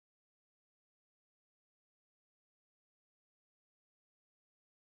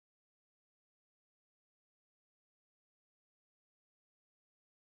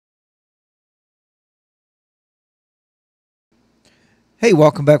Hey,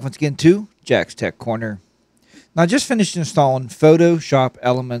 welcome back once again to Jack's Tech Corner. Now, I just finished installing Photoshop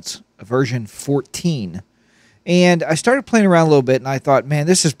Elements version 14. And I started playing around a little bit, and I thought, man,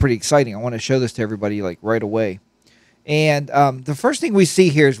 this is pretty exciting. I want to show this to everybody like right away. And the first thing we see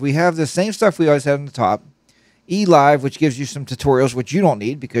here is we have the same stuff we always had on the top. eLive, which gives you some tutorials, which you don't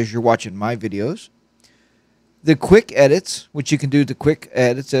need because you're watching my videos. The quick edits, which you can do the quick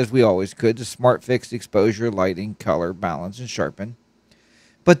edits as we always could. The smart fix, exposure, lighting, color, balance, and sharpen.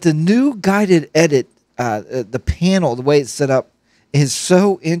 But the new guided edit, the panel, the way it's set up, is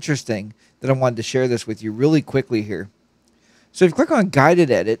so interesting that I wanted to share this with you really quickly here. So if you click on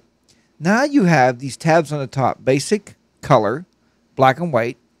guided edit, now you have these tabs on the top: basic, color, black and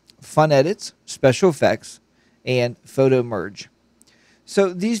white, fun edits, special effects, and photo merge.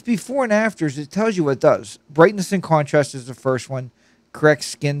 So these before and afters, it tells you what it does. Brightness and contrast is the first one. Correct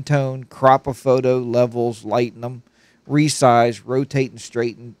skin tone, crop a photo, levels, lighten them, resize, rotate and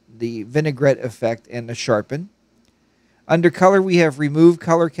straighten, the vinaigrette effect, and the sharpen. Under color, we have remove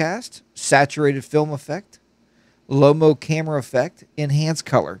color cast, saturated film effect, low-mo camera effect, enhance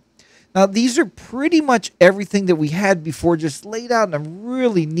color. Now, these are pretty much everything that we had before, just laid out in a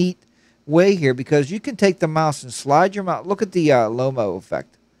really neat way here, because you can take the mouse and slide your mouse. Look at the low-mo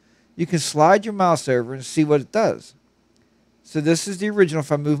effect. You can slide your mouse over and see what it does. So this is the original.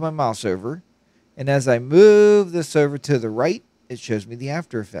 If I move my mouse over, and as I move this over to the right, it shows me the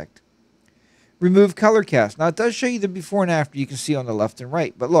after effect. Remove color cast. Now, it does show you the before and after you can see on the left and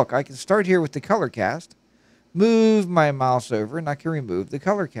right. But look, I can start here with the color cast, move my mouse over, and I can remove the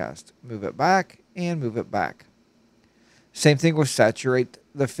color cast. Move it back and move it back. Same thing with saturate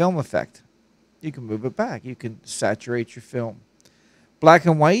the film effect. You can move it back. You can saturate your film. Black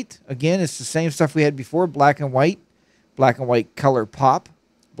and white. Again, it's the same stuff we had before. Black and white color pop.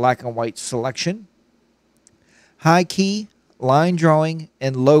 Black and white selection. High key, line drawing,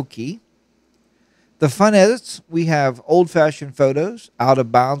 and low key. The fun edits, we have old-fashioned photos, out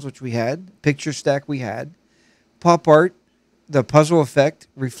of bounds, which we had, picture stack we had, pop art, the puzzle effect,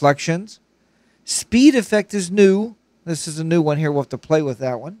 reflections. Speed effect is new. This is a new one here. We'll have to play with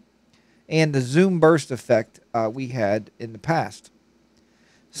that one. And the zoom burst effect we had in the past.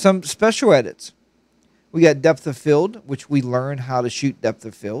 Some special edits. We got depth of field, which we learned how to shoot depth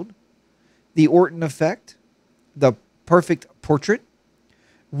of field. The Orton effect, the perfect portrait.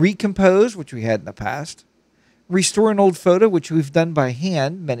 Recompose, which we had in the past. Restore an old photo, which we've done by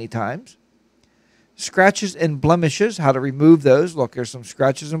hand many times. Scratches and blemishes, how to remove those. Look, there's some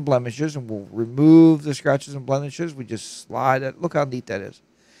scratches and blemishes, and we'll remove the scratches and blemishes. We just slide it. Look how neat that is.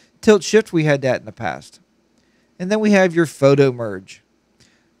 Tilt shift, we had that in the past. And then we have your photo merge.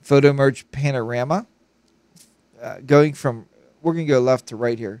 Photo merge panorama. We're going to go left to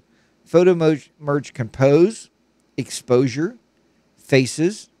right here. Photo merge compose, exposure,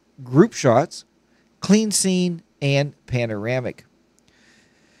 faces, group shots, clean scene, and panoramic.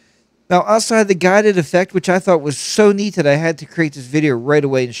 Now, outside the guided effect, which I thought was so neat that I had to create this video right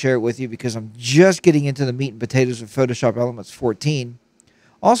away and share it with you because I'm just getting into the meat and potatoes of Photoshop Elements 14.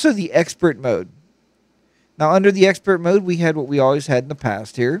 Also, the expert mode. Now, under the expert mode, we had what we always had in the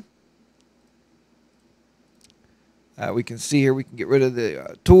past here. We can see here, we can get rid of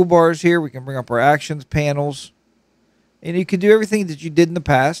the toolbars here. We can bring up our actions panels. And you can do everything that you did in the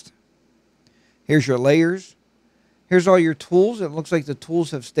past. Here's your layers. Here's all your tools. It looks like the tools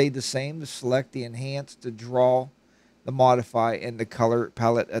have stayed the same. The select, the enhance, the draw, the modify, and the color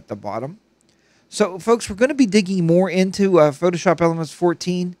palette at the bottom. So, folks, we're going to be digging more into Photoshop Elements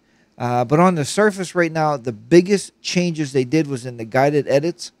 14. But on the surface right now, the biggest changes they did was in the guided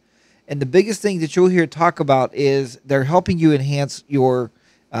edits. And the biggest thing that you'll hear talk about is they're helping you enhance your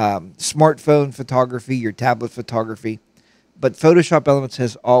smartphone photography, your tablet photography. But Photoshop Elements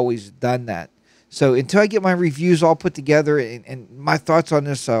has always done that. So until I get my reviews all put together and my thoughts on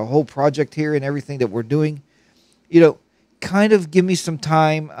this whole project here and everything that we're doing, you know, kind of give me some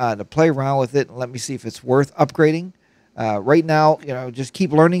time to play around with it and let me see if it's worth upgrading. Right now, you know, just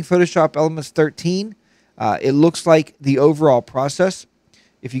keep learning Photoshop Elements 13. It looks like the overall process.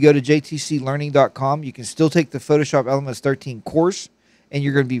 If you go to jtclearning.com, you can still take the Photoshop Elements 13 course, and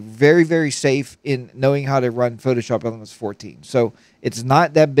you're going to be very, very safe in knowing how to run Photoshop Elements 14. So it's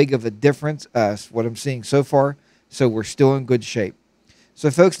not that big of a difference, what I'm seeing so far, so we're still in good shape. So,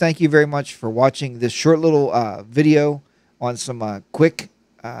 folks, thank you very much for watching this short little video on some quick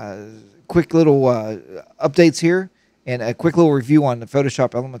little updates here and a quick little review on the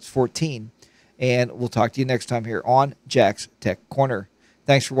Photoshop Elements 14. And we'll talk to you next time here on Jack's Tech Corner.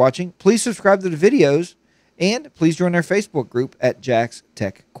 Thanks for watching. Please subscribe to the videos, and please join our Facebook group at Jack's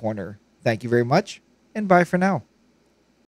Tech Corner. Thank you very much, and bye for now.